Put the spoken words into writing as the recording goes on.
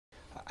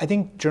I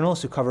think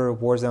journalists who cover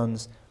war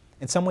zones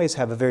in some ways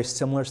have a very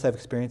similar set of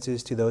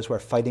experiences to those who are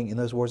fighting in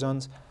those war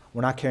zones.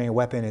 We're not carrying a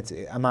weapon.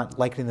 I'm not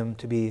likening them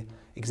to be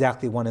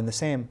exactly one and the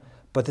same,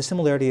 but the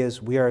similarity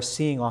is we are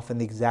seeing often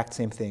the exact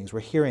same things. We're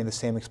hearing the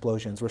same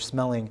explosions. We're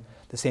smelling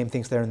the same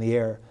things that are in the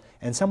air.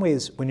 And in some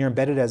ways, when you're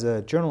embedded as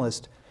a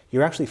journalist,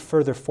 you're actually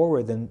further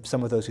forward than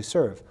some of those who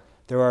serve.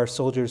 There are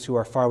soldiers who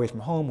are far away from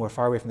home, who are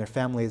far away from their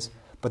families,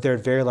 but they're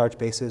at very large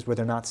bases where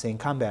they're not seeing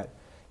combat.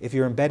 If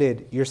you're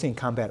embedded, you're seeing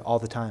combat all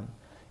the time.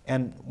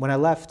 And when I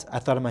left, I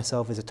thought of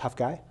myself as a tough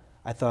guy.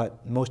 I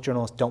thought most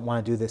journalists don't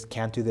want to do this,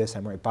 can't do this.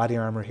 I'm wearing body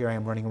armor, here I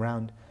am running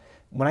around.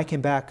 When I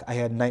came back, I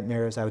had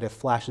nightmares. I would have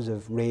flashes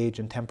of rage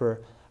and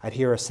temper. I'd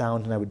hear a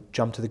sound and I would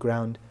jump to the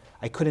ground.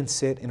 I couldn't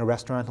sit in a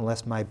restaurant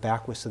unless my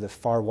back was to the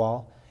far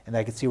wall and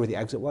I could see where the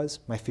exit was.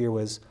 My fear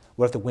was,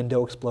 what if the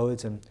window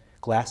explodes and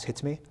glass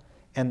hits me?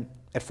 And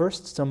at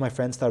first, some of my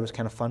friends thought it was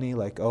kind of funny,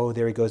 like, oh,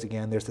 there he goes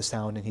again, there's the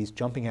sound, and he's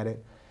jumping at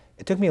it.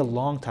 It took me a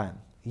long time,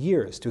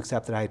 years, to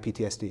accept that I had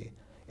PTSD.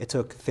 It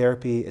took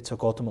therapy, it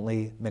took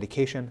ultimately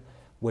medication,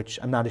 which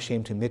I'm not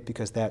ashamed to admit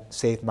because that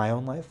saved my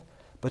own life.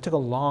 But it took a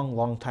long,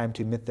 long time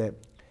to admit that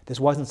this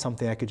wasn't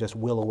something I could just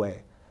will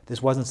away.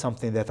 This wasn't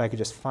something that if I could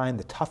just find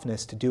the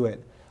toughness to do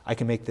it, I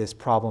could make this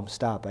problem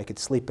stop. I could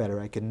sleep better.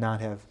 I could not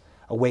have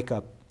a wake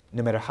up,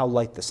 no matter how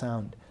light the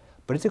sound.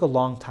 But it took a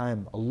long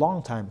time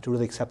to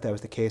really accept that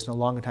was the case, and a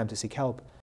longer time to seek help.